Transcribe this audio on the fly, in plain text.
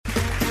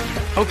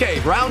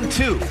Okay, round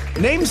two.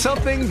 Name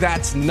something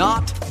that's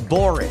not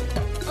boring.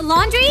 A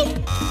laundry?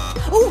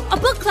 Ooh, a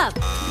book club.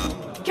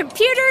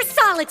 Computer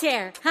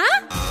solitaire,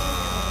 huh?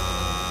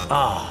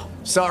 Ah,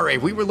 sorry,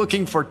 we were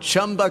looking for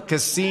Chumba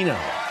Casino.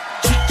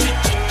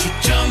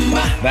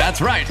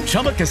 That's right,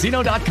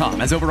 ChumbaCasino.com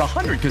has over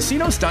 100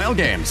 casino-style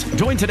games.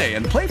 Join today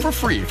and play for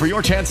free for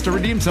your chance to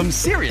redeem some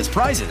serious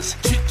prizes.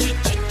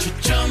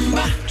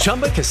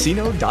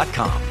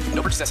 ChumbaCasino.com.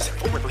 No purchase necessary.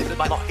 Void where prohibited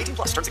by law. 18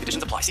 plus terms and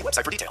conditions apply. See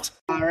website for details.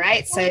 All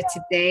right. So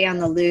today on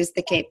the Lose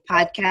the Cape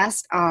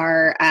podcast,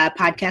 our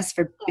podcast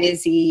for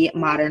busy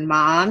modern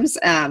moms,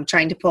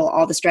 trying to pull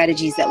all the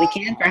strategies that we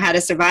can for how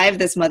to survive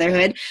this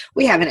motherhood.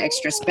 We have an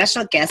extra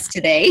special guest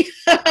today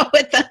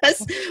with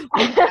us.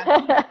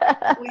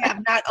 We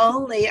have not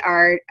only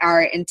our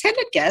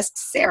intended guest,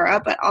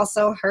 Sarah, but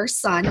also her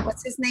son.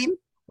 What's his name?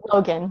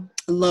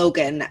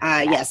 Logan.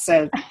 Yes.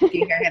 So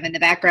you hear him in the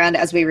background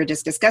as we were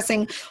just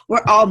discussing.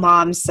 We're all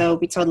moms, so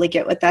we totally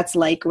get what that's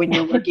like when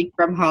you're working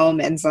from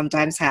home and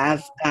sometimes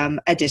have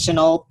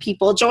additional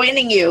people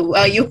joining you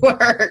while you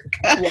work.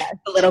 Yes.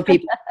 The little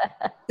people.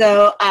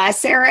 So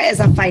Sarah is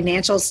a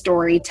financial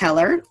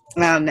storyteller,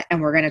 and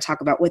we're going to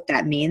talk about what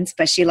that means.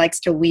 But she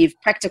likes to weave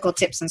practical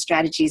tips and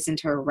strategies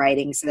into her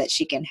writing so that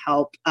she can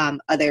help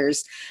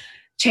others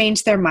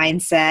change their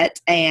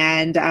mindset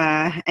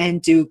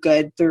and do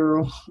good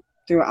through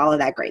all of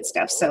that great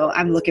stuff. So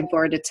I'm looking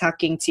forward to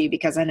talking to you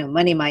because I know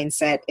money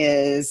mindset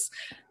is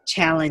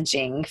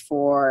challenging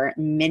for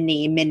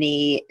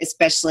many,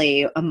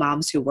 especially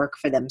moms who work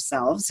for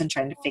themselves and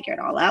trying to figure it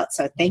all out.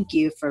 So thank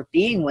you for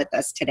being with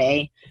us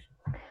today.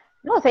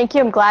 No, thank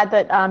you. I'm glad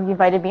that you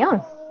invited me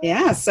on.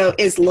 Yeah. So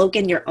is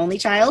Logan your only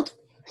child?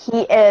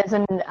 He is,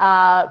 and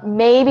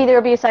maybe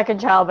there'll be a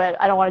second child, but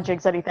I don't want to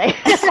jinx anything.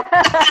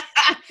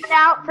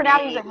 For now,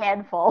 he's a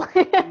handful.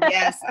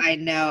 Yes, I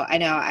know.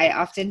 I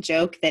often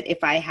joke that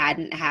if I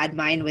hadn't had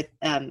mine with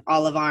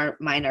all of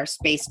mine are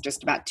spaced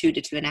just about 2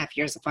 to 2.5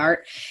 years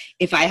apart,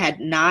 if I had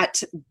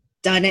not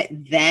done it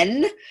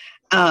then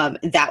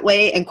that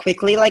way and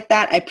quickly like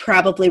that, I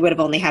probably would have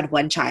only had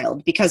one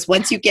child, because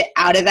once you get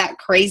out of that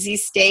crazy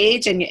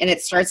stage and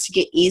it starts to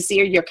get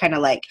easier, you're kind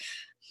of like,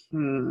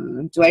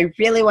 do I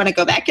really want to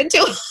go back into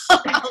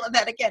all of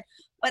that again?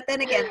 But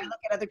then again, I look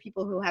at other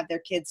people who have their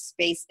kids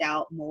spaced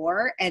out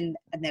more and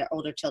their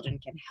older children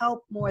can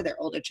help more. Their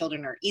older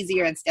children are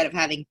easier instead of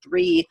having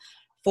 3,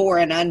 4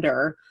 and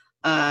under.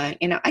 I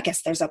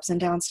guess there's ups and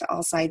downs to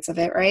all sides of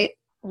it, right?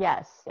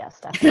 Yes,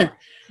 definitely.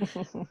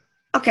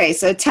 Okay,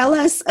 so tell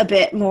us a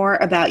bit more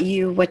about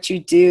you, what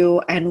you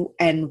do,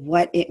 and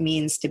what it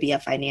means to be a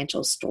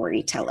financial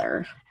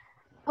storyteller.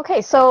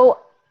 Okay,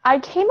 so I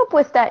came up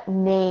with that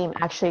name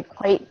actually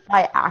quite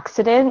by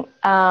accident.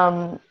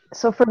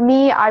 So for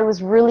me, I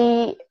was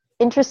really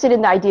interested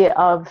in the idea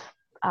of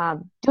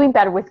doing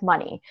better with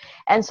money.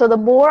 And so the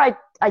more I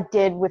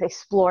did with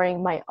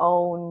exploring my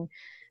own,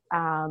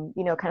 kind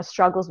of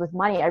struggles with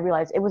money, I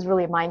realized it was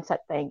really a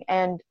mindset thing.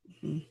 And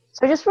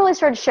so I just really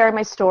started sharing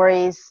my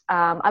stories.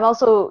 I'm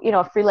also,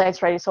 a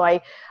freelance writer. So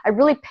I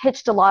really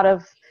pitched a lot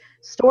of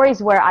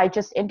stories where I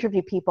just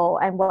interview people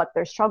and what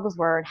their struggles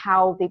were and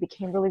how they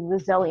became really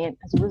resilient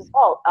as a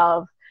result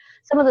of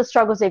some of the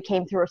struggles they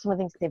came through or some of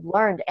the things they've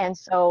learned. And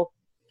so,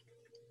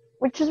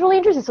 which is really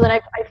interesting. So then I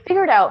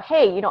figured out,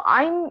 hey,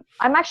 I'm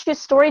actually a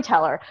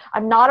storyteller.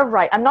 I'm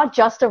not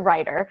just a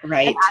writer.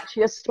 Right. I'm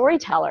actually a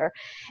storyteller.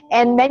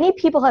 And many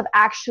people have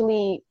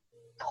actually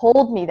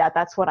told me that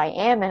that's what I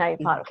am. And I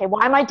thought, okay,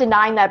 why am I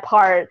denying that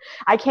part?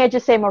 I can't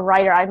just say I'm a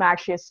writer. I'm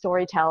actually a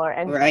storyteller.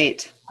 And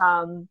right.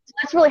 So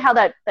that's really how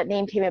that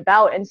name came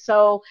about. And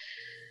so,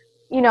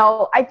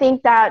 I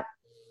think that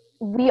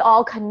we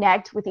all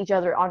connect with each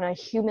other on a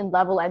human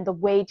level, and the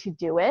way to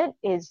do it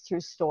is through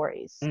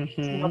stories.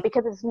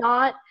 Because it's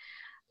not,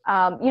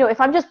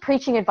 if I'm just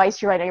preaching advice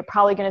to you right now, you're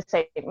probably going to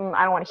say,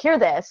 I don't want to hear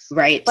this.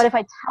 Right. But if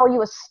I tell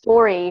you a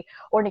story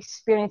or an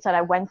experience that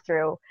I went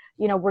through,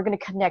 we're going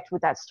to connect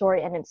with that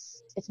story, and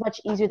it's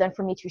much easier than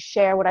for me to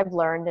share what I've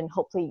learned, and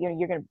hopefully,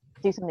 you're going to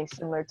do something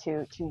similar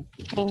to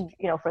change,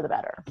 for the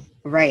better.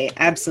 Right.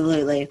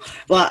 Absolutely.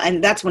 Well,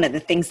 and that's one of the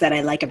things that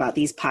I like about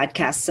these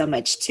podcasts so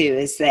much too,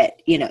 is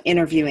that,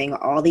 interviewing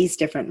all these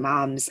different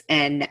moms,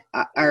 and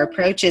our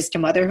approaches to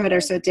motherhood are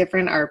so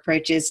different. Our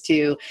approaches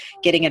to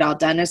getting it all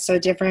done is so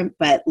different,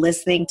 but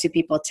listening to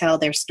people tell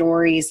their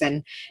stories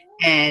and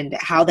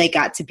how they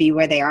got to be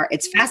where they are,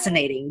 it's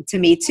fascinating to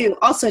me too.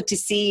 Also to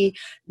see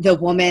the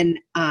woman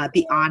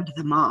beyond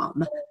the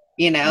mom,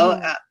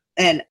 I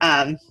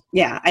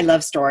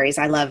love stories.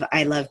 I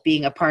love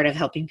being a part of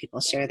helping people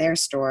share their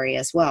story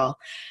as well.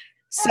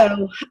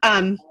 So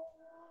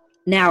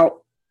now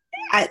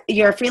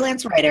you're a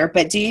freelance writer,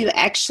 but do you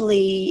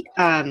actually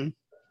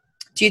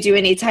do you do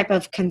any type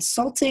of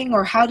consulting,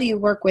 or how do you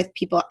work with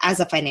people as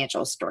a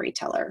financial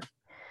storyteller?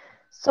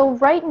 So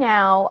right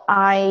now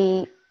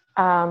I'm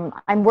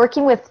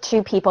working with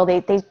 2 people.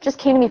 They just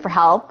came to me for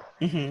help.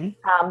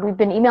 We've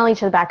been emailing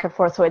each other back and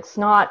forth, so it's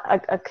not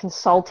a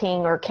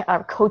consulting or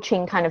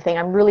coaching kind of thing.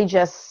 I'm really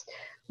just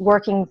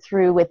working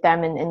through with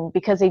them, and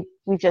because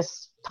we've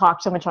just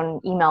talk so much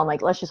on email. I'm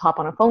like, let's just hop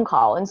on a phone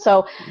call. And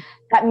so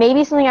that may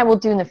be something I will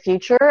do in the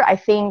future. I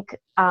think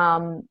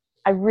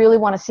I really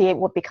want to see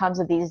what becomes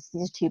of these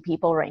two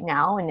people right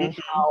now and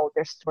how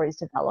their stories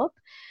develop.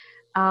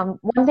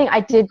 One thing I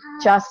did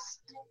just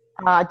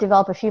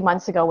develop a few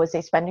months ago was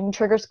a spending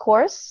triggers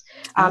course.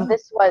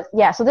 This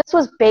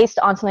was based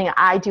on something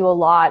I do a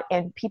lot,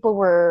 and people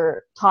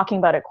were talking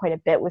about it quite a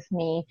bit with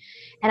me.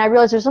 And I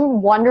realized there's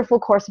some wonderful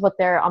courses out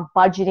there on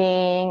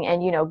budgeting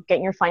and,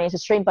 getting your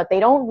finances straight, but they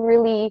don't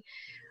really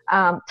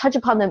touch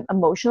upon the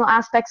emotional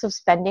aspects of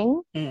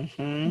spending,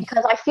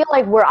 because I feel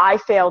like where I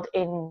failed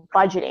in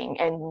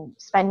budgeting and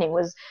spending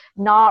was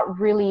not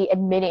really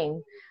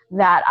admitting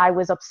that I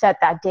was upset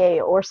that day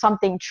or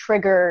something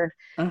triggered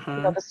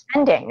the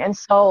spending. And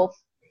so,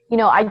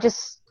 I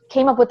just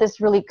came up with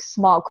this really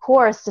small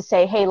course to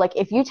say, hey, like,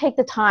 if you take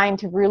the time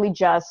to really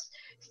just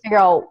figure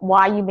out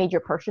why you made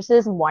your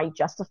purchases and why you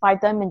justified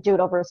them, and do it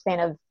over a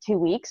span of 2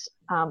 weeks,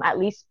 at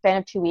least span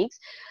of 2 weeks,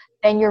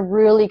 then you're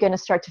really going to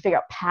start to figure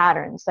out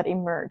patterns that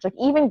emerge. Like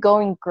even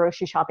going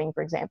grocery shopping,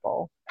 for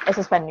example, is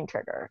a spending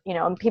trigger,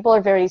 and people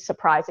are very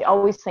surprised. They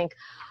always think,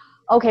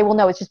 okay, well,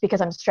 no, it's just because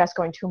I'm stressed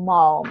going to a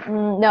mall.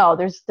 No,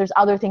 there's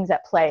other things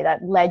at play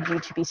that led you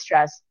to be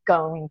stressed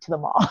going to the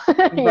mall,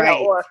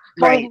 or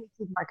going to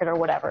the supermarket or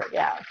whatever.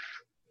 Yeah.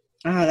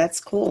 Oh, that's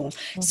cool.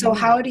 So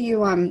how do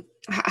you,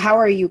 how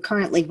are you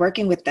currently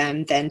working with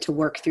them then to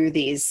work through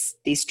these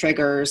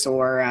triggers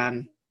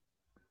or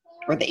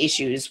the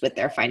issues with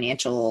their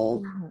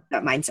financial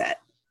mindset?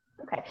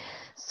 Okay.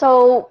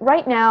 So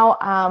right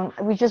now,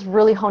 we just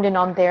really honed in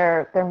on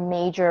their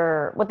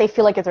major, what they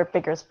feel like is their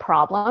biggest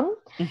problem.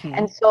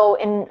 And so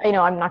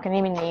I'm not going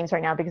to name any names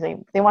right now because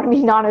they want to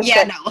be anonymous.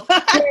 Yeah, no.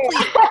 Please,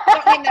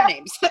 don't name their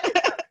names.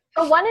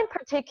 So one in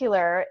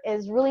particular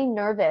is really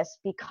nervous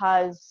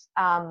because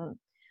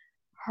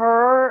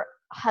her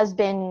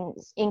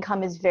husband's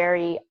income is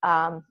very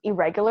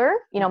irregular,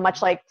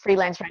 much like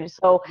freelance writers.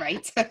 So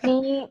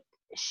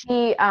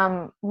she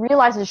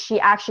realizes she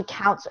actually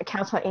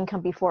accounts her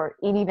income before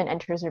it even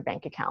enters her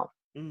bank account.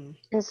 And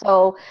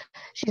so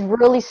she's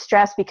really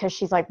stressed because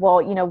she's like,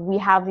 well, we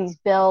have these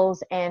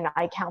bills and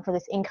I account for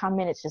this income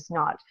and it's just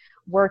not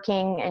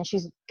working. And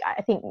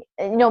I think,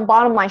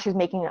 bottom line, she was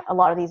making a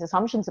lot of these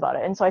assumptions about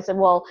it. And so I said,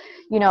 well,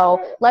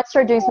 let's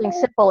start doing something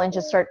simple and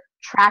just start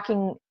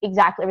tracking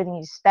exactly everything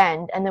you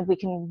spend. And then we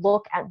can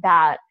look at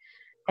that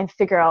and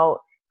figure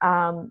out,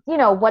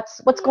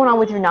 what's going on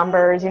with your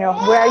numbers, where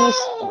are you,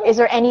 is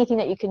there anything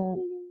that you can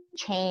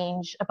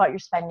change about your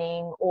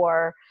spending,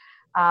 or,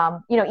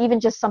 even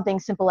just something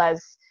simple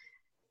as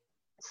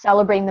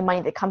celebrating the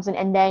money that comes in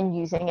and then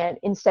using it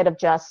instead of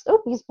just,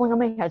 he's pulling on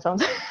my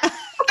headphones.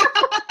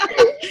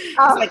 It's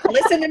like,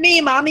 listen to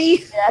me, mommy.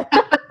 So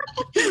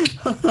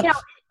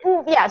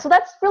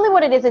that's really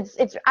what it is.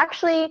 It's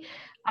actually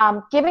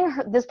giving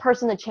this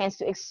person the chance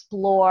to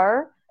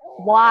explore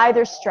why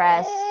they're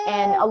stressed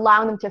and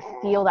allowing them to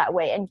feel that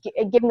way and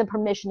giving them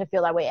permission to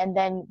feel that way. And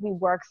then we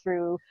work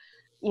through,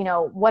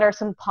 what are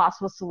some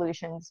possible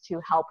solutions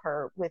to help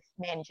her with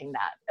managing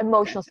that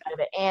emotional side of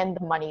it and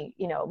the money,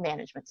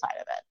 management side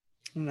of it.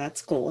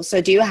 That's cool.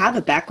 So do you have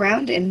a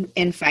background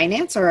in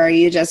finance, or are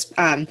you just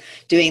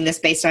doing this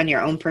based on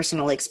your own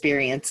personal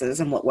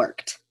experiences and what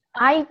worked?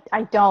 I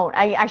don't.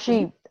 I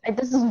actually,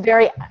 this is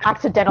very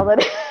accidental that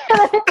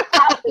it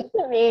happened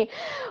to me,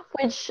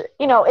 which,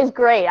 is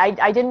great.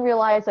 I didn't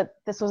realize that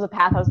this was the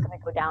path I was going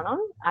to go down on.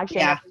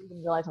 Actually, I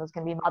didn't realize I was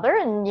going to be a mother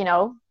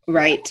and,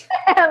 Right.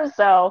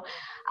 So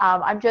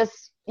I'm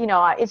just,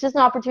 it's just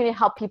an opportunity to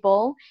help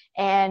people,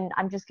 and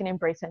I'm just going to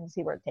embrace it and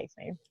see where it takes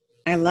me.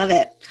 I love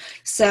it.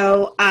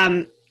 So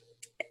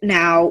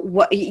now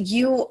what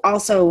you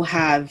also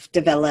have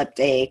developed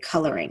a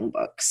coloring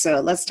book.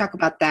 So let's talk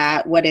about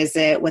that. What is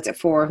it? What's it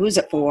for? Who's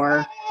it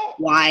for?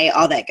 Why?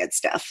 All that good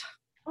stuff.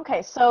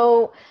 Okay.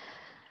 So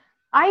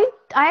I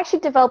actually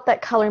developed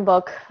that coloring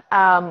book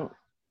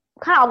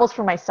kind of almost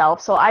for myself.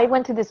 So I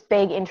went through this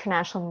big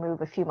international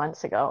move a few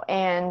months ago,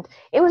 and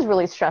it was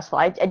really stressful.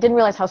 I didn't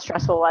realize how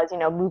stressful it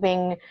was,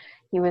 moving.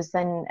 He was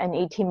then an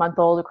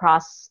 18-month-old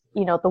across,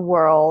 the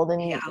world,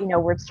 and,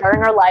 we're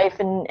starting our life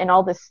and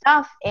all this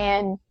stuff.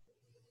 And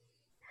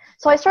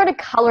so I started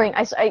coloring.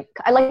 I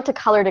like to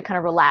color to kind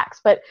of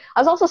relax, but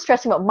I was also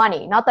stressing about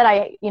money. Not that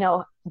I,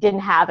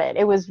 didn't have it.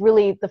 It was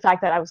really the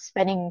fact that I was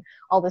spending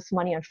all this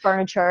money on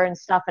furniture and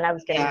stuff, and I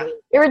was getting really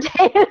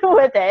irritated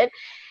with it.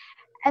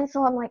 And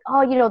so I'm like,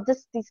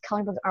 these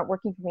coloring books aren't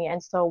working for me.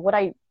 And so what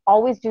I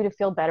always do to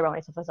feel better about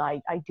myself is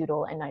I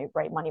doodle and I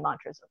write money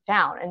mantras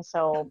down. And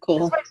so,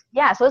 cool. So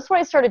that's what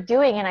I started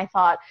doing. And I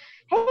thought,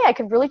 hey, I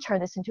could really turn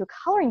this into a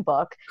coloring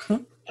book.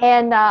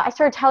 And I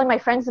started telling my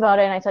friends about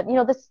it. And I said,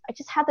 I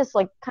just had this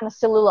like kind of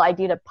silly little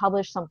idea to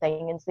publish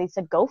something. And they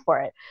said, go for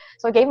it.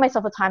 So I gave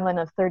myself a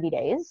timeline of 30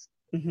 days.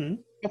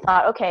 I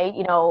thought, okay,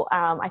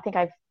 I think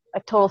I've a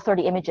total of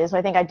 30 images. So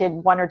I think I did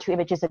 1 or 2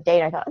 images a day.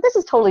 And I thought, this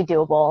is totally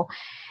doable.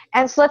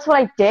 And so that's what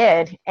I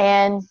did.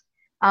 And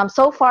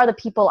so far, the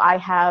people I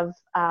have,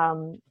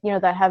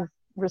 that have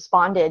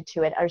responded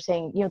to it are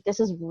saying, this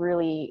is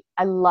really,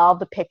 I love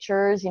the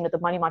pictures, the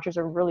money mantras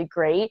are really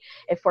great.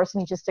 It forced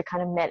me just to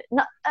kind of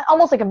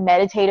almost like a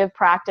meditative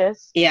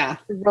practice. Yeah.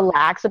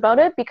 Relax about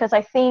it, because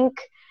I think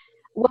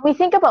when we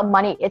think about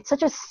money, it's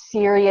such a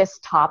serious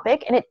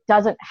topic, and it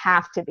doesn't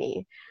have to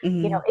be.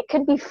 Mm-hmm. It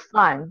could be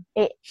fun.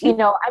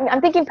 I'm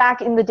thinking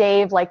back in the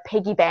day of like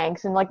piggy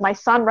banks, and like my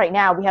son right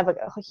now, we have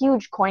a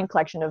huge coin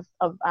collection of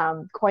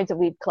coins that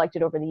we've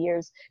collected over the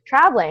years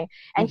traveling,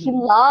 and he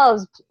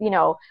loves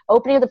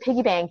opening up the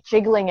piggy bank,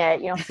 jiggling it,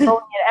 throwing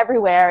it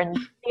everywhere, and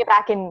putting it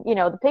back in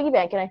the piggy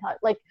bank. And I thought,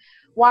 like,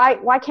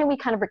 why can't we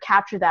kind of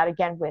recapture that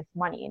again with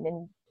money, and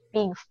then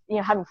being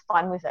having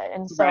fun with it?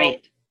 And so.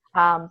 Right.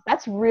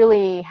 That's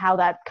really how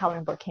that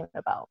coloring book came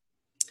about.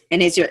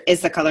 And is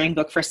the coloring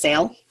book for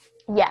sale?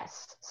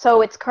 Yes.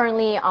 So it's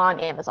currently on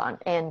Amazon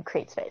and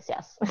CreateSpace.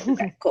 Yes.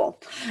 Okay, cool.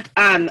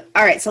 All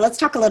right. So let's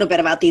talk a little bit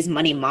about these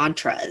money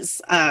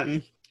mantras.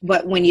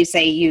 When you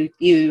say you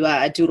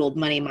doodled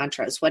money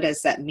mantras, what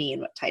does that mean?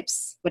 What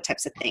types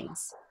of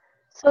things?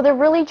 So they're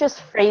really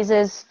just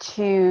phrases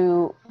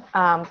to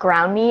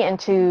ground me and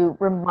to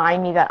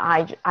remind me that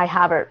I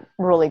have it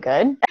really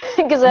good,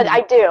 because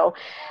I do.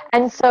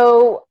 And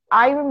so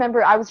I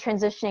remember I was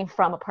transitioning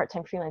from a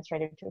part-time freelance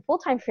writer to a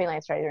full-time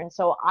freelance writer. And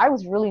so I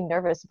was really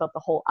nervous about the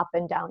whole up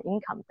and down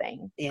income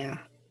thing. Yeah.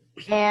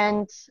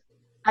 And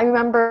I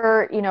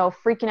remember,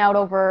 freaking out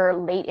over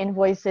late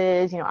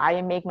invoices, I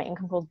didn't make my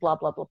income goals, blah,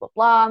 blah, blah, blah,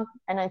 blah.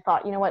 And I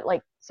thought, you know what,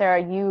 like,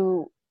 Sarah,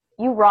 you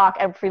rock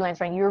at freelance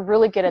writing. You're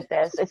really good at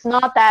this. It's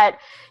not that,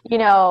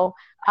 your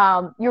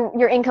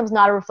income's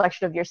not a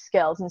reflection of your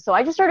skills. And so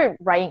I just started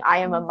writing, I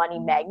am a money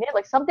magnet,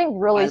 like something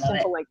really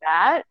simple like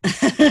that.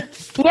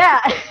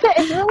 Yeah.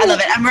 It's really, I love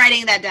it. I'm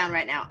writing that down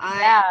right now.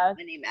 I am a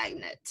money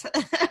magnet.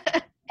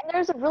 And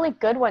there's a really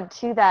good one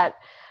too that,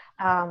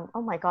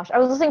 oh my gosh, I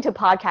was listening to a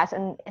podcast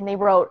and they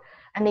wrote,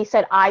 and they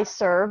said, I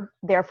serve,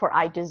 therefore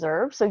I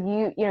deserve. So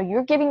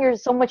you're giving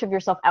so much of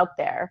yourself out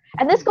there.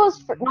 And this goes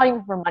for not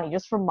even for money,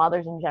 just for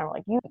mothers in general.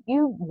 Like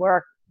you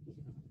work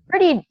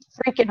pretty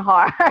freaking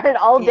hard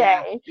all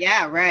day.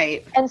 Yeah,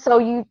 right. And so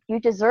you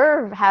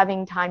deserve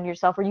having time to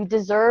yourself, or you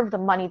deserve the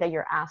money that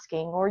you're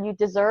asking, or you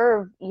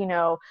deserve,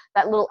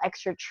 that little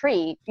extra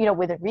treat,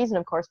 within reason,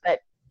 of course, but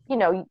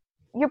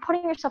you're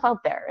putting yourself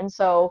out there. And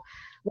so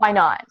why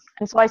not?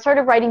 And so I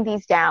started writing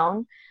these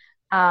down.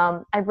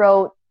 I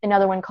wrote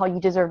another one called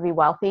You Deserve to Be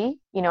Wealthy.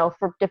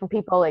 For different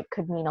people, it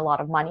could mean a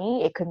lot of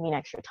money. It could mean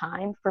extra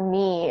time. For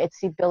me,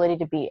 it's the ability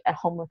to be at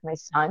home with my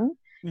son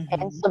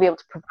and still be able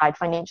to provide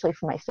financially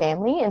for my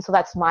family. And so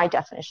that's my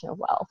definition of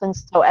wealth. And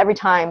so every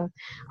time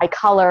I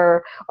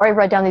color or I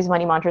write down these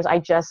money mantras, I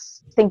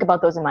just think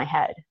about those in my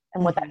head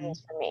and what that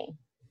means for me.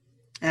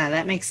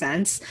 That makes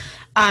sense.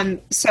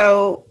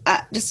 So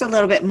just a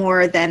little bit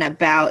more then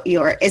about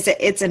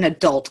it's an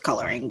adult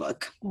coloring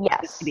book. Yes.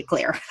 Just to be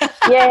clear.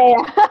 Yeah.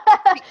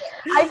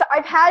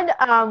 I've had,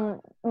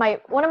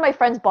 one of my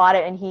friends bought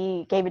it and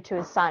he gave it to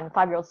his son,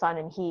 5-year-old son.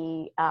 And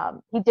he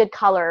did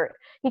color,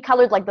 he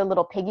colored like the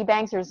little piggy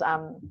banks. There's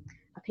a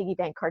piggy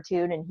bank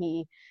cartoon and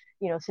he,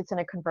 sits in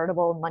a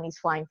convertible and money's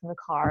flying from the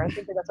car.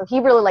 So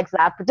he really likes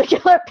that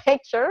particular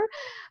picture,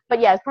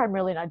 but yeah, it's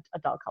primarily an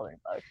adult coloring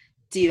book.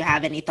 Do you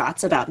have any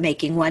thoughts about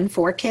making one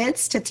for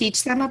kids to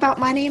teach them about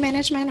money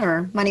management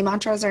or money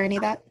mantras or any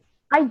of that?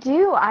 I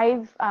do.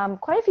 I've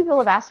quite a few people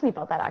have asked me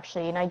about that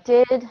actually, and I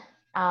did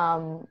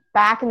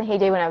back in the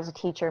heyday when I was a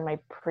teacher in my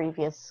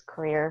previous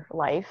career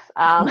life.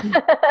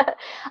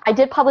 I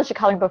did publish a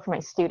coloring book for my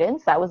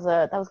students. That was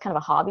kind of a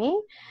hobby,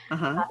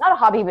 not a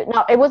hobby, but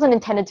no, it wasn't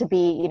intended to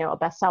be a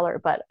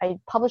bestseller. But I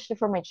published it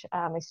for my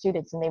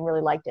students, and they really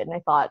liked it. And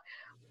I thought,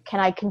 can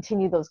I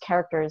continue those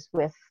characters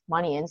with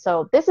money? And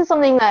so this is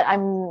something that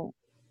I'm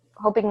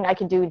hoping I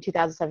can do in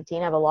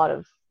 2017. I have a lot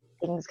of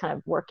things kind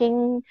of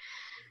working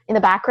in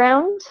the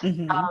background.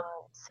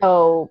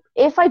 So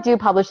if I do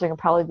publish, it will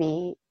probably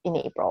be in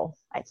April,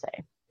 I'd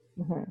say.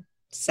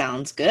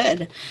 Sounds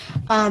good.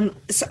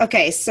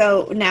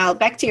 So now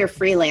back to your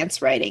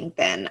freelance writing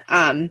then.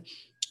 Tell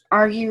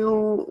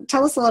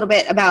us a little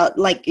bit about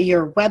like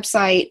your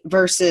website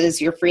versus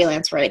your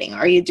freelance writing.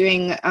 Are you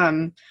doing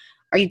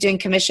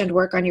commissioned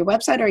work on your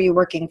website? Are you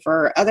working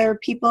for other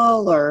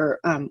people, or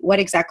what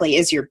exactly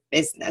is your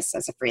business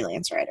as a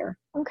freelance writer?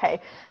 Okay.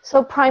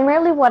 So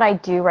primarily what I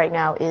do right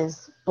now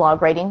is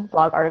blog writing,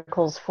 blog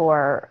articles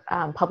for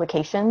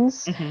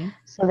publications.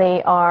 So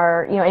they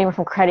are, anywhere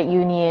from credit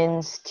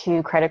unions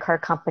to credit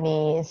card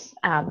companies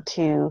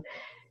to,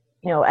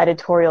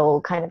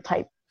 editorial kind of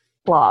type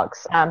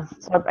blogs.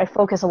 So I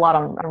focus a lot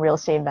on real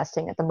estate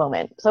investing at the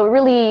moment. So it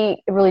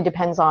really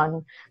depends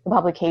on the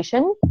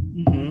publication.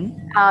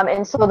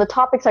 And so the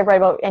topics I write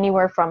about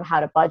anywhere from how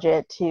to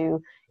budget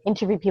to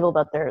interview people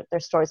about their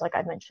stories, like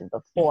I mentioned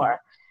before.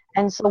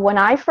 And so when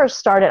I first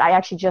started, I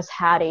actually just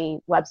had a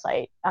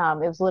website.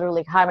 It was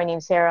literally, hi, my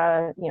name's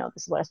Sarah,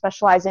 this is what I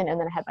specialize in. And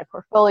then I had my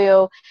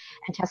portfolio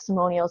and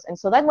testimonials. And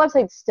so that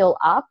website's still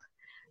up.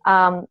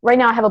 Right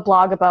now I have a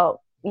blog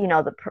about,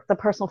 the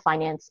personal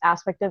finance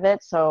aspect of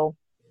it. So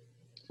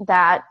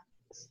that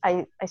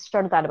I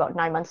started that about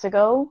 9 months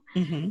ago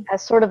Mm-hmm.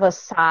 as sort of a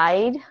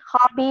side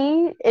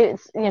hobby.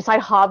 It's, side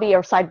hobby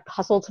or side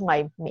hustle to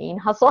my main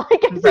hustle, I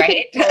guess.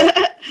 Right.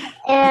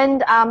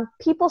 And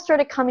people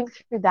started coming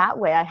through that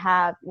way.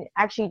 I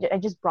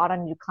just brought on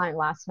a new client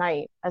last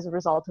night as a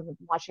result of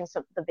watching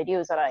some of the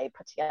videos that I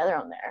put together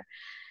on there.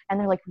 And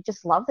they're like, we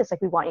just love this.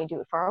 Like, we want you to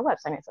do it for our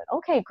website. And I said,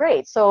 okay,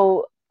 great.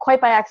 So quite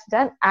by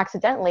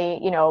accidentally,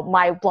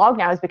 my blog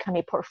now has become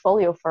a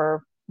portfolio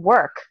for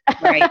work.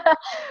 Right.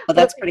 Well,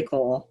 that's pretty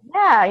cool.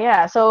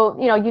 Yeah. So,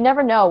 you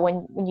never know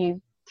when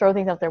you throw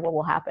things out there, what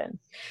will happen.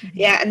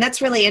 Yeah. And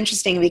that's really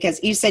interesting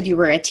because you said you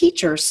were a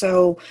teacher.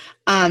 So,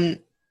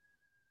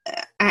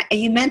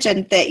 you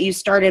mentioned that you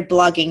started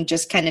blogging,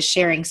 just kind of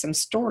sharing some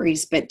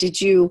stories, but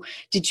did you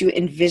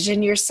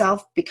envision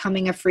yourself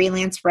becoming a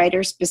freelance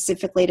writer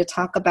specifically to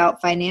talk about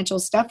financial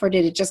stuff, or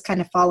did it just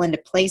kind of fall into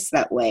place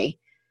that way?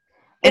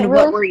 And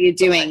what were you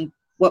doing?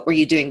 What were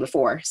you doing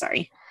before?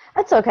 Sorry.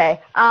 That's okay.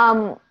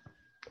 No,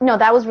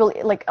 that was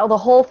really the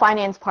whole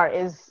finance part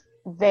is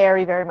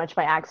very, very much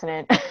by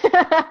accident.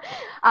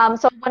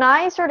 So when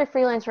I started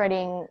freelance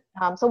writing,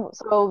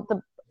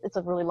 it's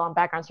a really long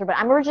background story, but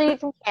I'm originally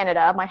from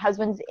Canada. My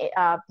husband's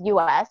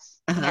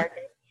U.S.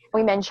 American.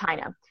 We met in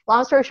China.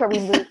 Long story short, we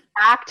moved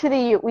to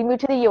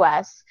the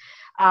U.S.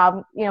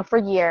 For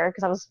a year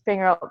because I was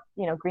figuring out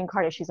green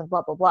card issues and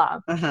blah blah blah.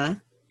 Uh-huh.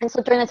 And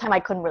so during that time,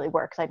 I couldn't really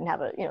work because I didn't have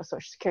a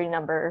social security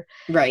number,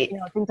 right?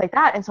 Things like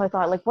that. And so I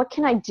thought, what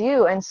can I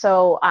do? And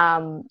so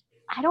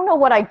I don't know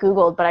what I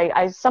Googled, but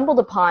I stumbled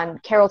upon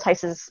Carol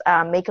Tice's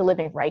Make a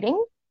Living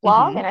Writing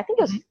blog, Mm-hmm. and I think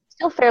it was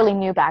still fairly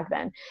new back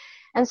then.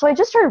 And so I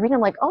just started reading. I'm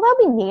like, oh, that'd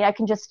be neat. I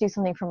can just do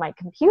something from my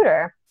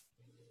computer.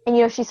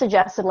 And, she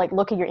suggested,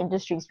 look at your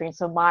industry experience.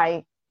 So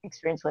my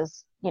experience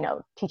was,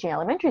 teaching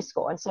elementary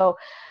school. And so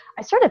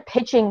I started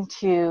pitching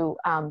to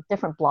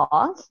different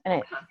blogs. And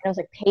it was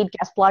paid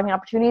guest blogging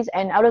opportunities.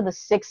 And out of the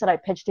 6 that I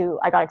pitched to,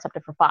 I got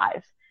accepted for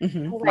 5.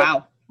 Mm-hmm.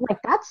 Wow.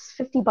 That's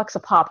 $50 a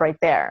pop right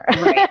there.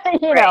 Right.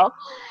 you know?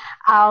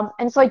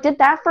 And so I did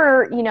that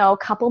for, a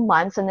couple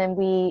months. And then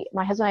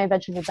my husband and I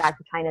eventually moved back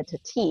to China to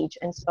teach.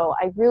 And so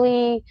I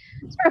really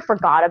sort of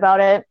forgot about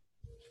it.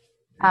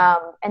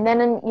 And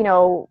then,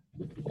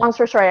 long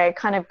story short, I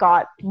kind of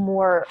got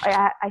more,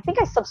 I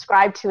think I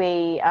subscribed to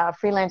a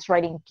freelance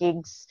writing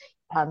gigs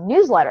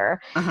newsletter.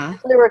 Uh-huh.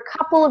 So there were a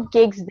couple of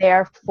gigs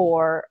there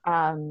for,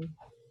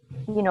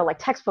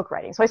 textbook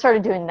writing. So I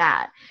started doing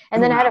that.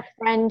 And then I had a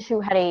friend who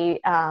had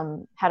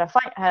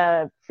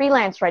a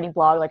freelance writing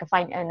blog,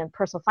 and a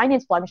personal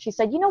finance blog. And she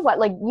said, you know what,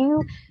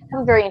 you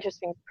have a very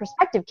interesting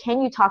perspective.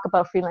 Can you talk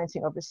about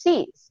freelancing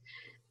overseas?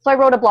 So I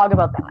wrote a blog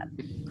about that.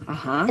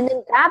 Uh-huh. And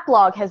then that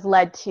blog has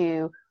led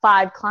to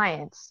 5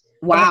 clients.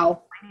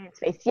 Wow.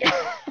 Space. Yeah.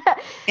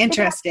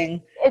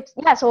 Interesting.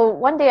 So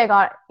one day I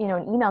got, an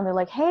email and they're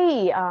like,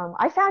 hey,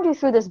 I found you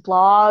through this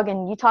blog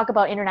and you talk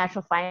about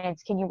international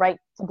finance. Can you write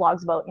some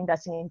blogs about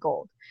investing in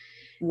gold?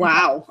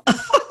 Wow.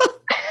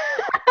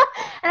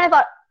 And I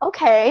thought,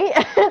 okay.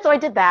 So I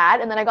did that.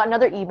 And then I got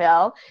another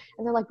email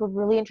and they're like, we're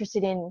really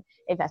interested in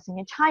investing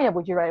in China.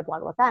 Would you write a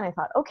blog about that? And I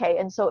thought, okay.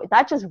 And so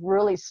that just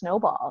really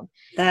snowballed.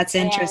 That's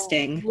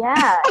interesting.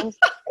 Yeah.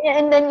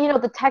 And then,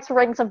 the text for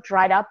writing stuff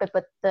dried up,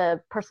 but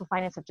the personal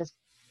finance stuff just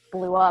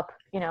blew up,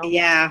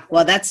 Yeah.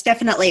 Well, that's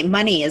definitely,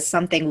 money is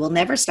something we'll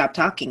never stop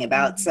talking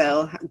about. Mm-hmm.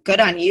 So good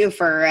on you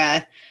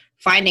for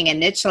finding a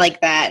niche like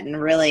that and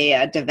really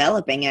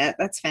developing it.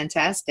 That's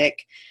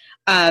fantastic.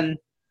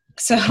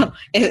 So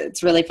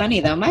it's really funny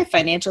though. My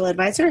financial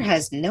advisor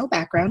has no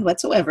background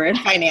whatsoever in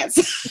finance.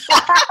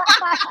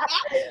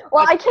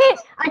 Well, I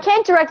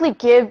can't directly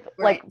give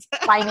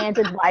finance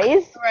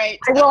advice. Right.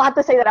 I will have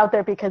to say that out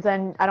there because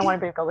then I don't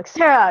want to go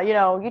Sarah,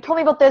 you told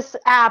me about this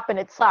app and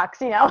it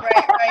sucks,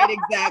 Right,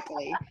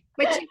 exactly.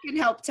 But you can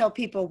help tell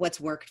people what's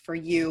worked for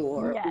you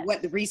or Yes.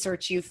 what the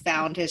research you've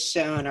found has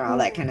shown or all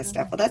that kind of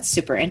stuff. Well, that's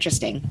super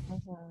interesting.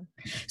 Mm-hmm.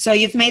 So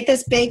you've made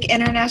this big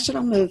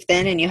international move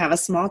then, and you have a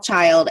small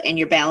child and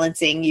you're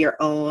balancing your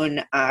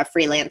own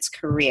freelance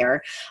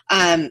career.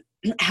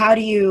 How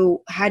do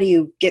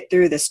you get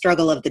through the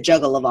struggle of the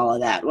juggle of all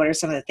of that? What are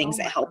some of the things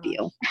that help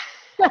you?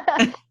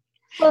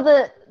 So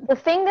the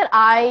thing that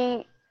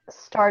I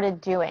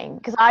started doing,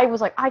 because I was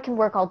like, I can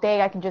work all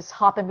day. I can just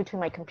hop in between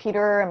my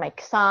computer and my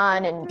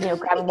son and,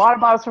 grabbing water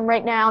bottles from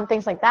right now and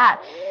things like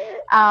that.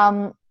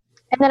 And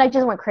then I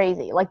just went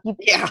crazy. You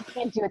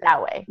can't do it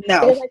that way.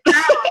 No.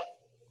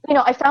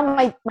 I found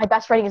my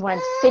best writing is when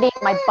I'm sitting,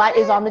 my butt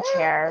is on the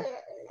chair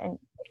and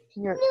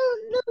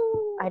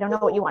I don't know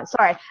what you want.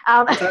 Sorry.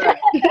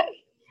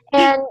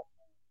 And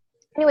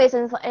anyways,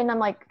 and I'm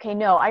like, okay,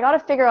 no, I got to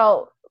figure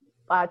out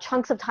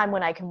chunks of time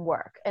when I can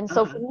work. And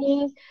so for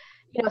me,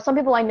 some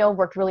people I know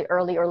worked really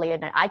early or late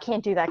at night. I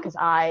can't do that because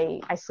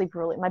I sleep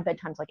really. My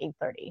bedtime's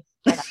 8:30.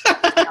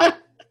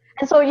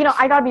 And so,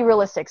 I got to be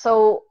realistic.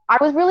 So I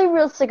was really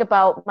realistic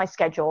about my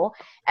schedule.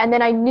 And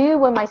then I knew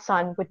when my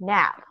son would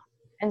nap.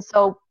 And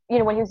so,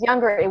 when he was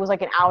younger, it was an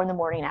hour in the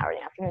morning, an hour in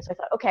the afternoon. So I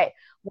thought, okay,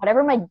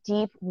 whatever my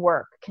deep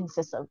work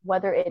consists of,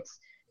 whether it's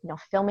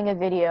filming a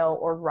video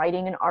or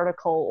writing an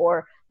article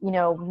or,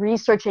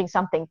 researching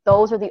something,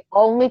 those are the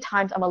only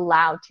times I'm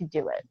allowed to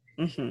do it.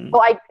 Mm-hmm.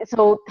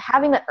 So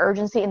having the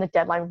urgency and the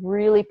deadline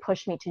really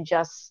pushed me to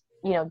just,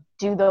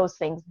 do those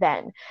things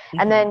then. Mm-hmm.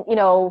 And then,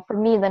 for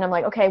me, then I'm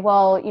like, okay,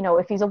 well,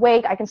 if he's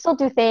awake, I can still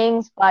do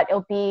things, but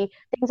it'll be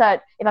things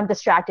that if I'm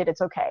distracted,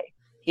 it's okay.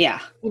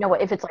 Yeah.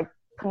 If it's like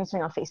putting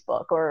something on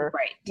Facebook or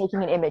Right.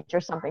 making an image or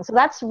something. So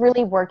that's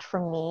really worked for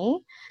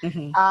me.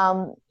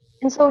 Mm-hmm.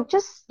 And so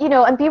just,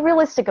 and be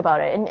realistic about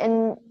it. And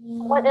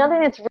another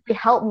thing that's really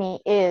helped me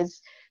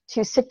is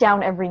to sit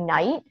down every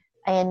night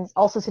and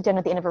also sit down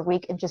at the end of a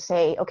week and just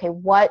say, okay,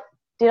 what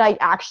did I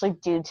actually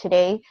do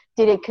today?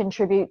 Did it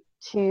contribute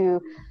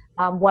to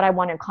what I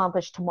want to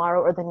accomplish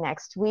tomorrow or the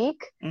next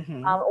week?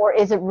 Mm-hmm. Or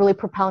is it really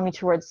propelling me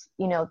towards,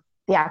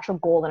 the actual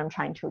goal that I'm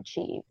trying to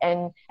achieve?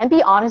 And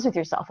be honest with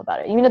yourself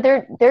about it.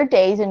 There are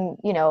days and,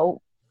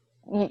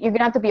 you're going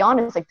to have to be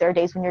honest. Like there are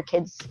days when your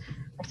kids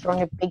are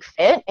throwing a big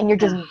fit and you're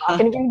just not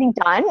going to get anything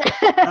done.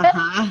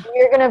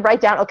 You're going to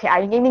write down, okay,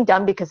 I didn't get anything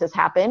done because this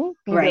happened.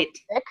 Be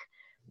realistic.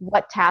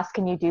 What task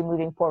can you do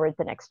moving forward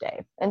the next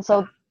day? And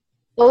so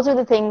those are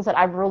the things that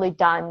I've really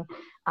done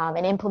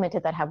and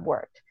implemented that have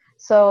worked.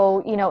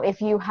 So, if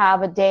you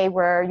have a day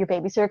where your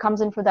babysitter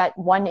comes in for that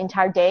one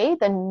entire day,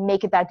 then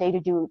make it that day to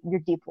do your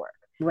deep work.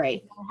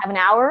 Right. If you have an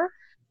hour,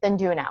 then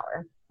do an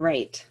hour.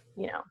 Right.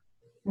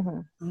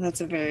 Mm-hmm. Well,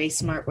 that's a very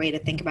smart way to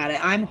think about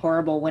it. I'm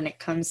horrible when it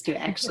comes to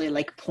actually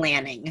like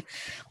planning,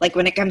 like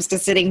when it comes to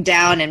sitting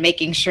down and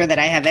making sure that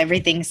I have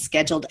everything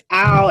scheduled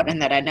out and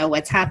that I know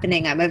what's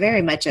happening. I'm a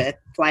very much a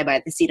fly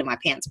by the seat of my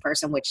pants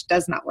person, which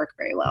does not work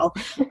very well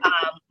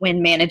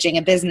when managing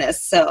a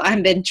business. So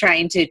I've been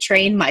trying to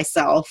train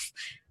myself,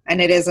 and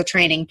it is a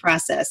training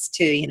process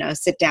to,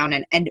 sit down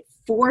and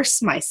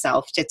force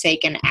myself to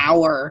take an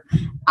hour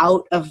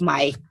out of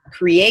my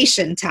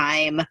creation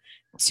time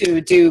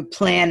to do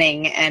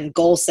planning and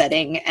goal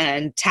setting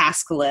and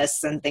task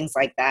lists and things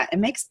like that. It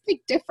makes a big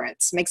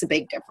difference.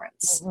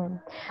 Mm-hmm.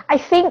 I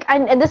think,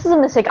 and this is a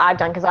mistake I've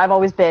done because I've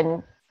always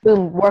been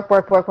boom, work.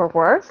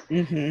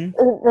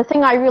 Mm-hmm. The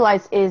thing I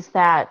realized is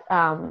that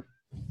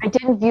I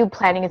didn't view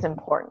planning as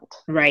important.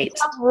 Right. It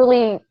sounds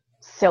really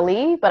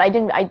silly, but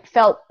I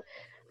felt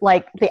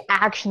like the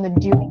action, the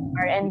doing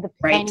part, and the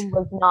planning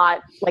was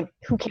not like,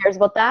 who cares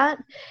about that?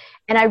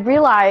 And I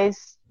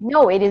realized,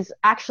 no, it is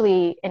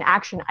actually an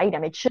action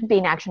item. It should be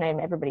an action item,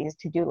 everybody's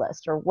to-do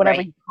list or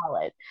whatever you call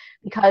it.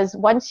 Because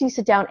once you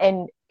sit down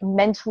and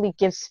mentally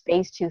give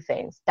space to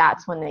things,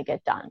 that's when they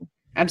get done.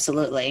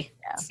 Absolutely.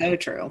 Yeah. So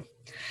true.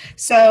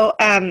 So,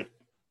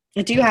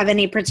 do you have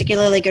any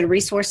particularly good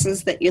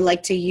resources that you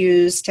like to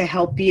use to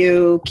help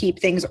you keep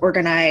things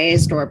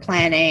organized or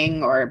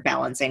planning or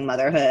balancing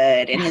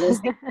motherhood? Any of those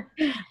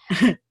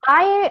things?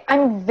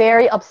 I'm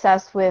very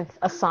obsessed with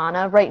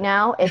Asana right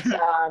now.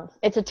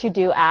 It's a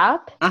to-do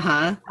app.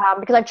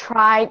 Because I've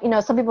tried,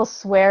 some people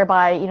swear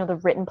by, the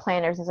written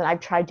planners, and I've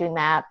tried doing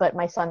that, but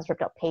my son's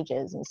ripped up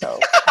Pages, and so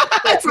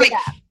it's like,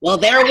 well,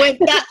 there went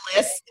that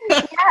list.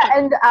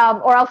 And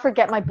or I'll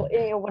forget my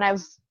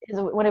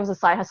when it was a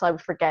side hustle, I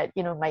would forget,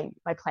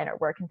 my planner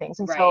work and things.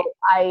 And so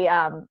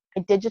I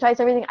digitize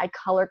everything. I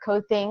color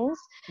code things,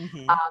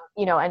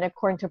 and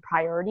according to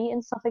priority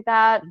and stuff like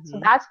that. So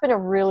that's been a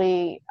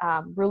really,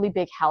 really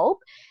big help.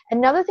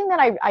 Another thing that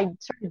I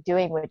started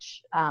doing,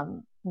 which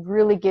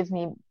really gives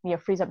me,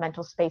 frees up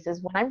mental space,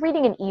 is when I'm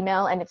reading an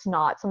email and it's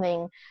not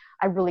something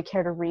I really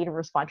care to read or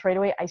respond to right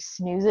away, I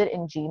snooze it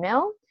in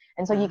Gmail.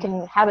 And so you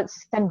can have it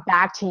sent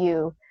back to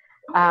you,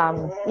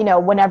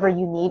 whenever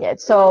you need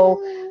it.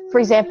 So, for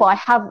example, I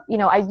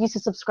used to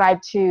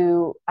subscribe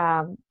to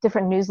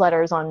different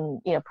newsletters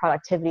on,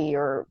 productivity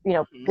or,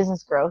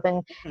 business growth.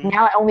 And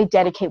now I only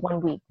dedicate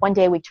one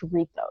day a week to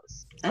read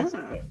those.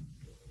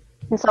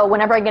 And so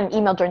whenever I get an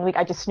email during the week,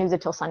 I just snooze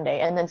it till Sunday.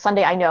 And then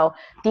Sunday, I know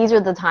these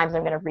are the times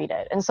I'm going to read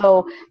it. And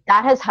so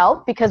that has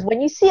helped, because when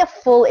you see a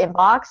full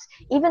inbox,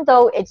 even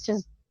though it's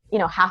just,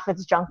 half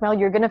its junk mail,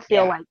 you're going to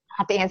feel like I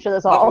have to answer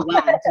this all.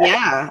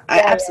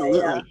 Absolutely.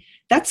 Yeah.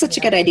 That's such a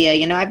good idea.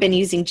 I've been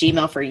using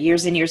Gmail for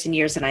years and years and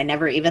years, and I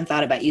never even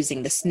thought about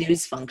using the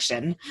snooze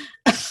function.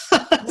 So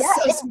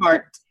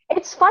smart.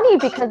 It's funny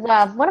because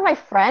one of my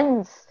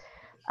friends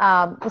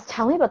was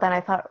telling me about that, and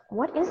I thought,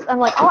 I'm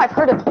like, oh, I've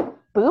heard of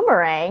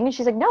Boomerang. And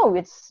she's like, no,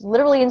 it's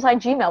literally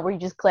inside Gmail where you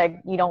just click,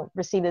 you don't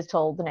receive this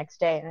till the next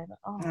day. And I thought,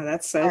 oh,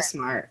 that's so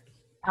smart.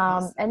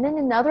 And then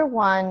another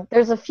one,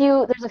 there's a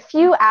few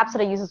apps that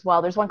I use as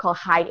well. There's one called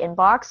Hide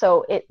Inbox.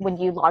 So when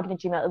you log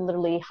into Gmail, it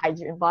literally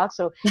hides your inbox.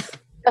 So if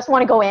you just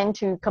want to go in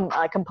to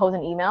compose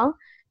an email,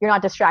 you're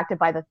not distracted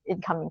by the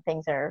incoming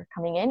things that are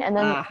coming in. And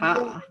then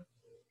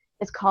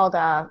it's called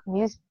a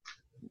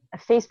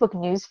Facebook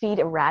Newsfeed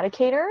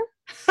Eradicator.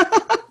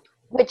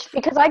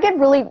 because I get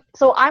really,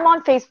 so I'm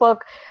on Facebook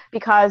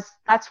because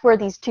that's where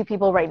these two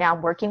people right now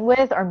I'm working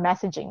with are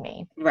messaging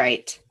me.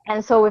 Right.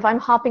 And so if I'm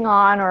hopping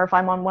on or if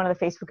I'm on one of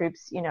the Facebook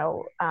groups, you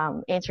know,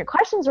 answering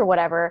questions or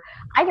whatever,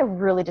 I get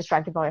really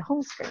distracted by my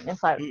home screen.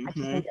 It's like,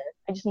 I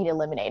just need to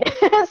eliminate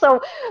it.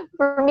 So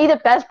for me, the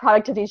best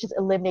productivity is just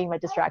eliminating my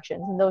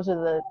distractions. And those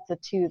are the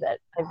two that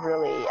I've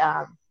really,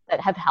 that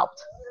have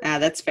helped.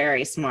 That's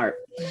very smart.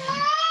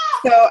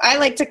 So I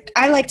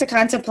like to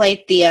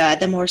contemplate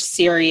the more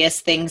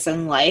serious things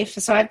in life.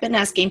 So I've been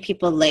asking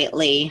people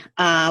lately,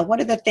 what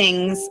are the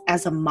things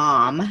as a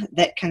mom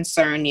that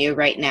concern you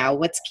right now?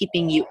 What's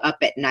keeping you up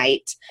at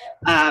night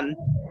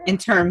in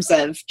terms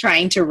of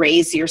trying to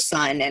raise your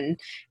son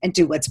and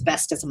do what's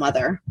best as a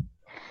mother?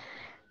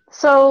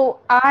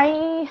 So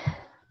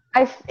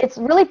it's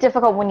really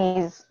difficult when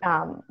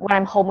when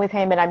I'm home with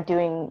him and I'm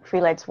doing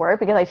freelance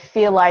work, because I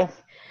feel like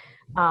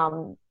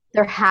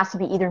there has to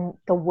be either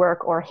the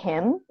work or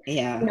him.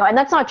 Yeah. You know, and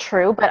that's not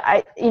true, but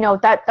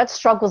that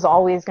struggle is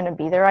always going to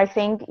be there, I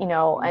think, you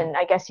know, and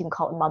I guess you can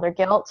call it mother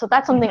guilt. So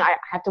that's something I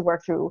have to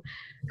work through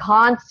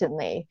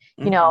constantly,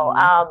 you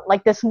know,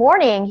 like this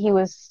morning he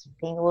was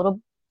being a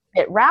little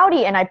bit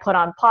rowdy and I put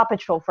on Paw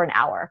Patrol for an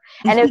hour.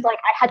 And it was like,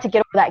 I had to get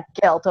over that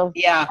guilt of,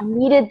 I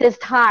needed this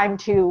time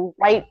to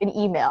write an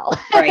email,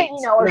 right.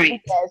 you know, or do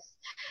this.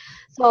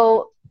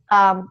 So,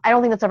 I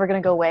don't think that's ever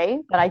going to go away,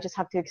 but I just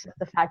have to accept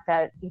the fact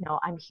that, you know,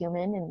 I'm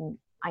human and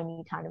I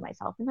need time to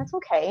myself, and that's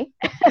okay.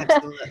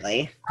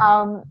 Absolutely.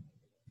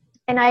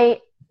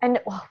 And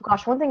oh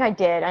gosh, one thing I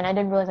did, and I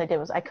didn't realize I did,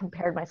 was I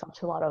compared myself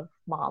to a lot of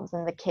moms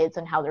and the kids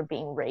and how they're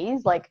being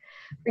raised. Like,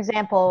 for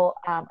example,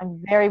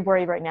 I'm very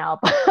worried right now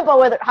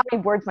about how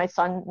many words my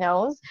son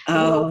knows.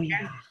 Oh,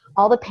 yeah.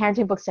 All the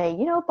parenting books say,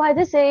 you know, by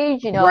this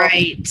age, you know,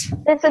 right.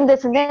 this and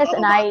this and this.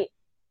 And I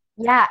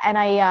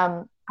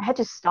had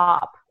to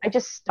stop. I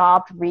just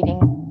stopped reading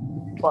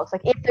books.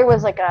 Like, if there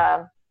was like I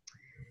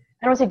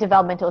don't want to say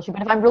developmental issue,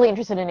 but if I'm really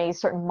interested in a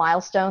certain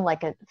milestone,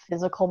 like a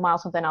physical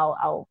milestone, then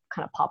I'll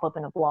kind of pop up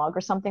in a blog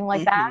or something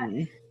like that.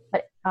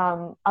 But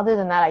other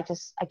than that,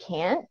 I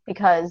can't,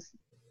 because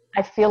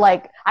I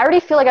already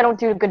feel like I don't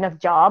do a good enough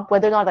job,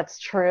 whether or not that's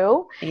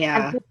true.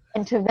 Yeah.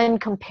 And to then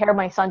compare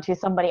my son to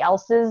somebody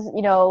else's,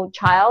 you know,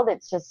 child,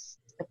 it doesn't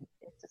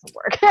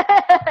work.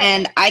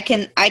 And I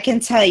can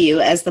tell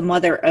you, as the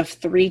mother of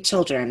 3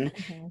 children,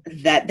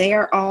 that they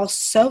are all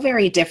so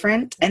very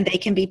different, and they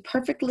can be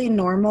perfectly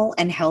normal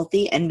and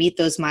healthy and meet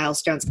those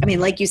milestones. I mean,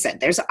 like you said,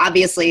 there's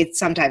obviously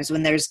sometimes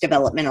when there's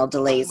developmental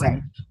delays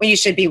and when you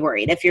should be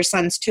worried. If your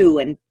son's 2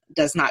 and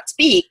does not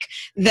speak,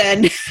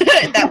 then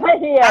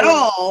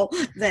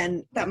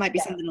then that might be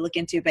something to look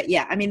into. But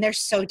yeah, I mean, they're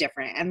so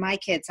different, and my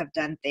kids have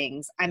done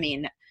things. I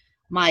mean,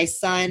 my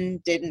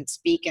son didn't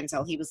speak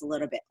until he was a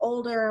little bit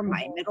older.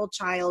 My middle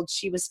child,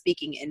 she was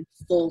speaking in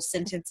full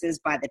sentences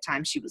by the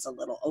time she was a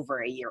little over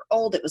a year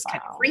old. It was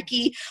kind of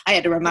freaky. I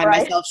had to remind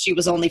myself she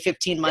was only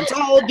 15 months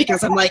old,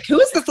 because I'm like, who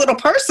is this little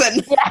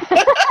person?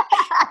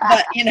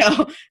 But, you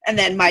know, and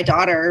then my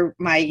daughter,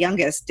 my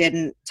youngest,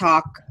 didn't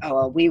talk. Oh,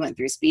 well, we went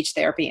through speech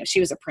therapy. She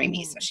was a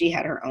preemie, so she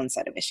had her own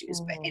set of issues.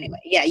 But anyway,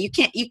 yeah, you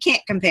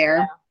can't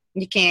compare.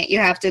 You can't. You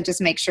have to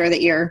just make sure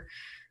that you're,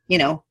 you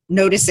know,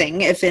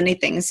 noticing if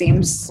anything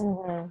seems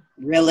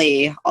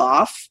really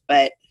off.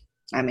 But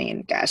I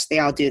mean, gosh, they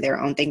all do their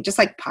own thing, just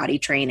like potty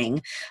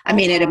training. I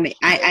mean,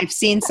 I've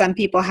seen some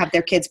people have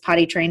their kids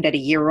potty trained at a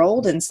year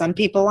old, and some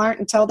people aren't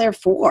until they're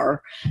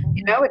 4.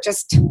 You know, it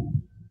just,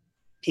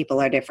 people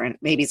are different.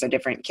 Babies are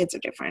different. Kids are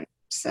different.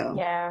 So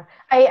yeah,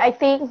 I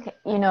think,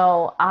 you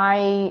know,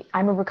 I'm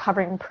a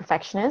recovering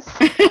perfectionist.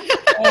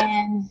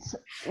 And,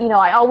 you know,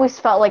 I always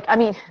felt like, I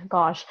mean,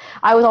 gosh,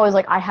 I was always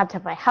like, I have to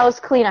have my house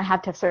clean. I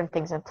have to have certain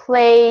things in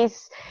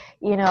place,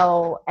 you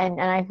know,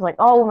 and I feel like,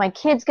 oh, my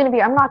kid's going to be,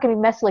 I'm not going to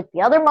be messy like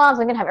the other moms.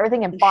 I'm going to have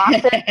everything in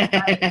boxes.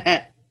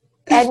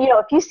 And, you know,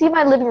 if you see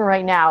my living room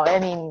right now, I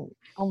mean,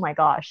 oh my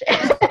gosh.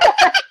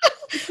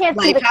 You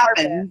can't see the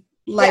carpet.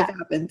 Life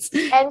happens.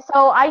 And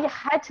so I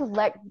had to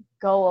let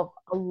go of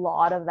a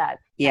lot of that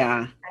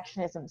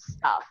perfectionism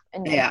stuff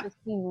and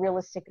just be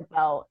realistic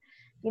about,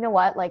 you know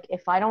what, like,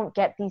 if I don't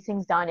get these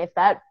things done, if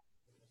that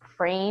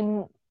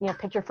frame, you know,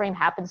 picture frame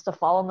happens to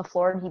fall on the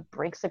floor and he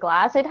breaks the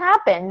glass, it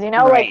happens, you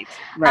know, right.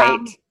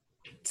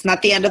 It's not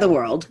the end of the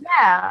world.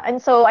 Yeah.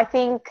 And so I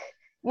think,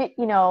 you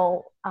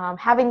know,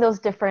 having those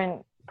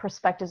different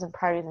perspectives and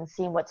priorities and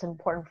seeing what's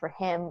important for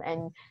him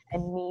and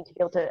me to be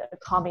able to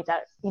accommodate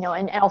that, you know,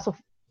 and also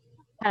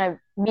kind of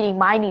meeting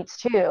my needs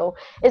too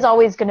is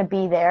always going to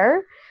be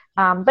there.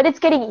 But it's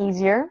getting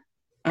easier.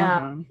 You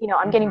know,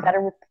 I'm getting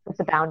better with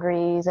the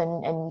boundaries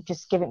and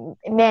just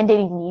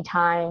mandating me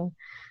time,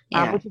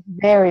 which is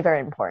very, very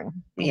important.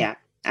 Yeah,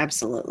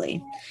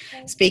 absolutely.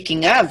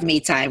 Speaking of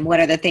me time, what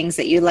are the things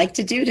that you like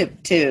to do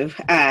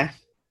to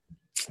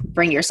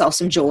bring yourself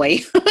some joy?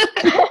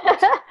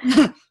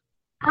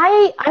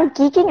 I'm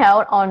geeking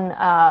out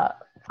on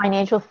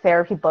financial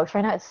therapy books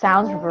right now. It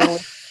sounds really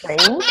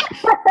strange.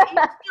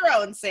 Your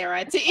own,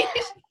 Sarah.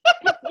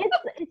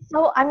 It's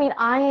so, I mean,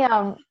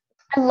 I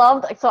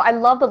love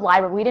the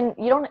library.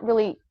 You don't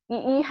really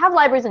you have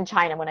libraries in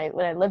China when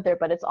I lived there,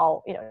 but it's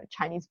all,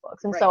 Chinese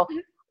books. And Right. so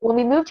when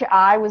we moved here,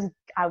 I was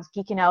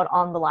geeking out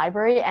on the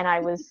library, and I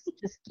was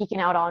just geeking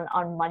out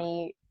on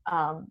money,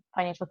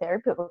 financial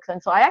therapy books.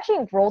 And so I actually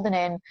enrolled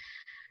in,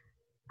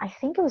 I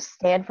think it was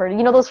Stanford,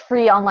 those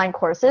free online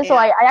courses. So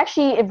I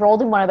actually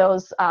enrolled in one of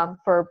those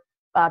for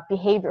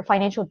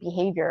financial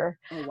behavior.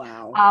 Oh,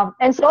 wow.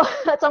 And so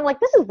I'm like,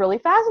 this is really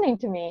fascinating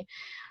to me.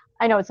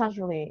 I know it sounds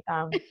really,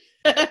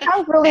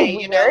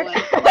 Hey, weird.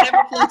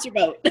 Whatever floats your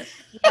boat.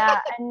 Yeah,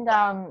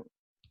 and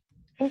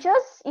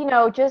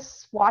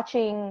just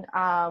watching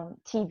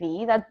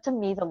TV, that to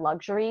me is a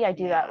luxury. I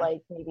do that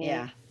like maybe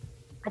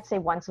I'd say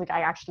once a week.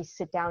 I actually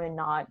sit down and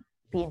not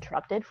be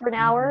interrupted for an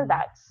hour.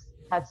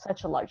 That's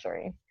such a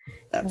luxury.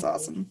 That's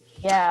awesome.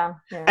 Yeah.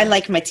 I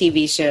like my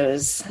TV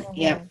shows. Mm-hmm.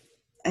 Yeah.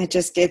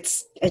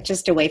 It's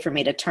just a way for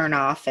me to turn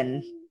off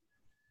and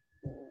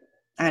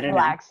I don't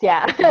relax. know.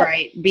 Yeah.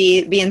 Right.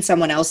 Be in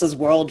someone else's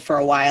world for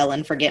a while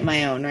and forget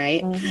my own,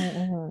 right? Mm-hmm,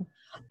 mm-hmm.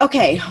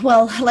 Okay.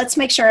 Well, let's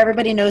make sure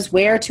everybody knows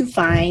where to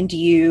find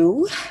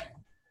you.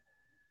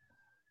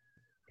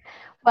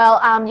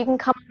 Well, you can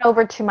come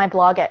over to my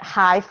blog at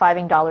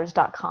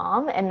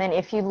highfivingdollars.com. And then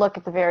if you look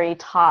at the very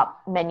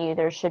top menu,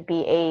 there should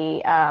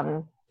be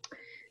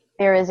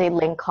there is a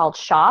link called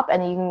shop,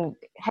 and you can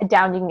head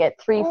down. You can get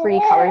 3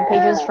 free coloring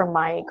pages from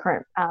my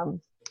current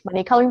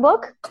money coloring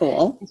book.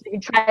 Cool. So you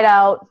can try it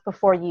out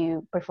before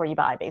you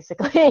buy,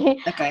 basically.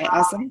 Okay.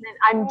 Awesome. And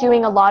I'm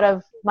doing a lot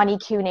of money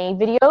Q&A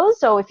videos.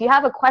 So if you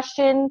have a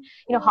question,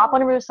 hop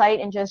on over the site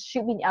and just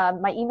shoot me.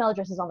 My email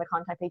address is on the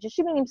contact page. Just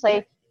shoot me and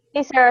say,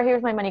 hey, Sarah,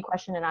 here's my money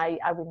question, and I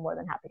would be more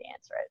than happy to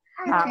answer it.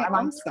 Okay, I'm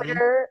on awesome.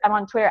 Twitter. I'm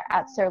on Twitter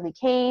at Sarah Lee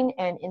Cain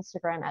and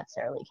Instagram at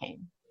Sarah Lee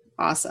Cain.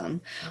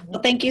 Awesome.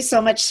 Well, thank you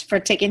so much for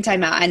taking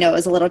time out. I know it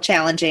was a little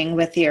challenging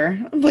with your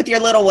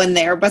little one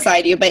there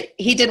beside you, but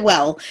he did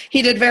well.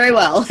 He did very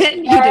well.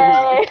 And you did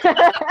well.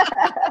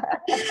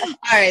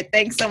 All right.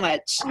 Thanks so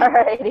much. All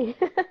righty.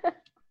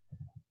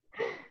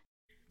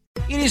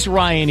 It is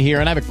Ryan here,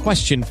 and I have a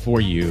question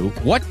for you.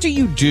 What do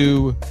you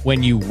do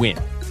when you win?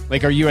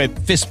 Like, are you a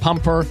fist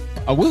pumper,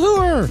 a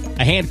woohooer,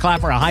 a hand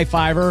clapper, a high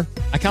fiver?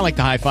 I kind of like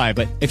the high five,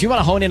 but if you want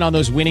to hone in on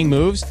those winning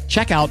moves,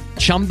 check out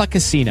Chumba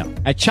Casino.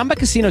 At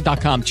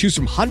ChumbaCasino.com, choose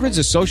from hundreds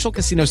of social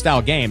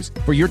casino-style games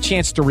for your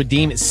chance to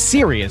redeem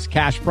serious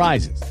cash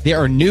prizes. There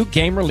are new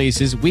game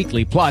releases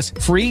weekly, plus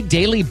free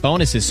daily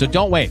bonuses. So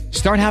don't wait.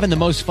 Start having the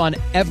most fun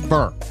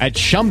ever at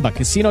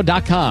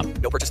ChumbaCasino.com.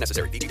 No purchase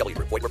necessary. VGW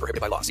Group. Void where prohibited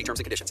by law. See terms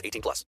and conditions. 18+.